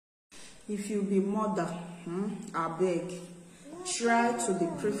If you be mother, I beg, try to dey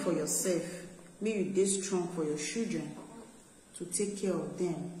pray for yourself. Make you dey strong for your children to take care of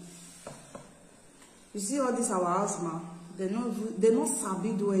them. You see all this our husband, they not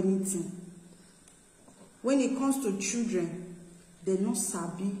sabi do anything. When it comes to children, they not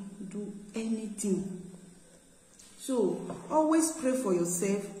sabi do anything. So always pray for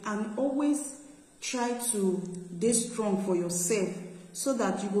yourself and always try to dey strong for yourself so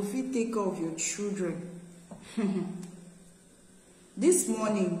that you go fit take care of your children. This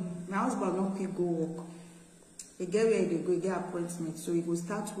morning, my husband no fit go work. He get where they go, he get appointment, so he go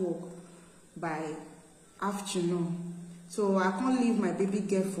start work by afternoon. So I can't leave my baby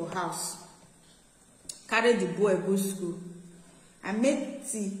girl for house. Carry the boy go school. I made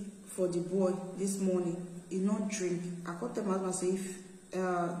tea for the boy this morning. He not drink. I called my husband say if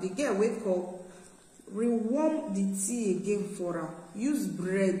the girl wake up, rewarm the tea again for her. Use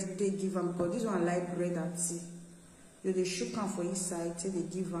bread they give her because this one like bread and tea. They shook her for inside till they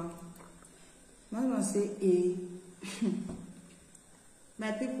give her. My husband say,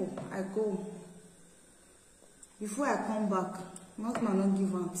 my people, I go. Before I come back, my husband not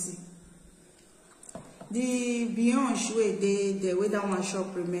give her tea. The Beyonce way the way that one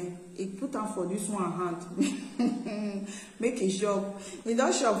shop remain, he put on for this one hand. Make it shop. He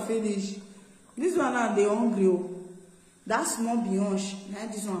don't shop finish. This one now they hungry. That small Beyonce, now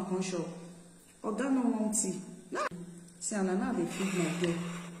this one come shop. Oh, that no want tea. Nah. See, now they feed my girl.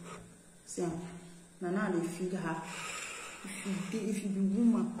 See, now they feed her. If you be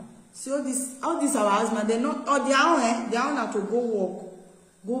woman, see all this our husband, they not they are not to go work,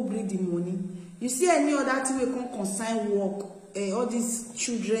 go bring the money. You see any other thing we can consign work, all these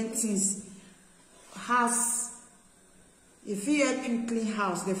children things, house. If you help you clean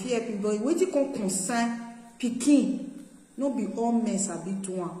house, if you help you, but what you can consign picking, no be all mess a bit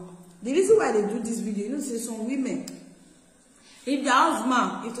one. The reason why they do this video, you know, say some women, if the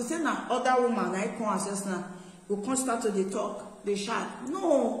husband, if to say now other woman, I come access now, will come start to the talk, they shout.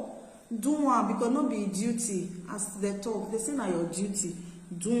 No, do one because not be duty. As they talk, they say now your duty.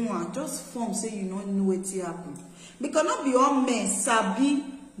 Do one, just form say you don't know what happen. Because not be all men sabi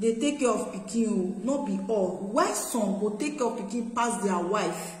they take care of pikin, not be all. Why some go take care of pikin pass their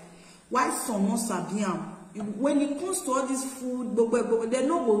wife? Why some not sabi am? When it comes to all this food, they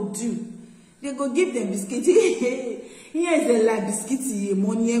no go do. They go give them biscuit. Here is the like biscuit,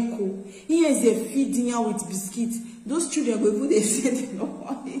 money echo. Here is the feeding her with biscuit. Those children go even they say they don't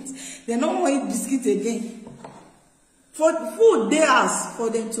want it. They don't want it biscuit again. For food, they ask for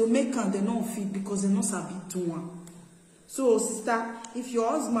them to make and they don't feed because they not sabi do one. So, sister, if your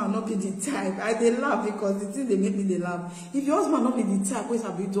husband not be the type, I dey laugh because the thing they make me they laugh. If your husband not be the type, where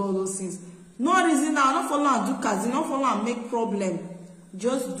sabi do all those things. No reason now, not follow and do cause, not follow and make problem.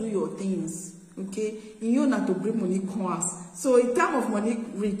 Just do your things. Okay? You not to bring money come us. So in time of money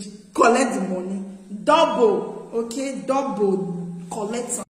reach, collect the money. Double. Okay? Double. Collect some.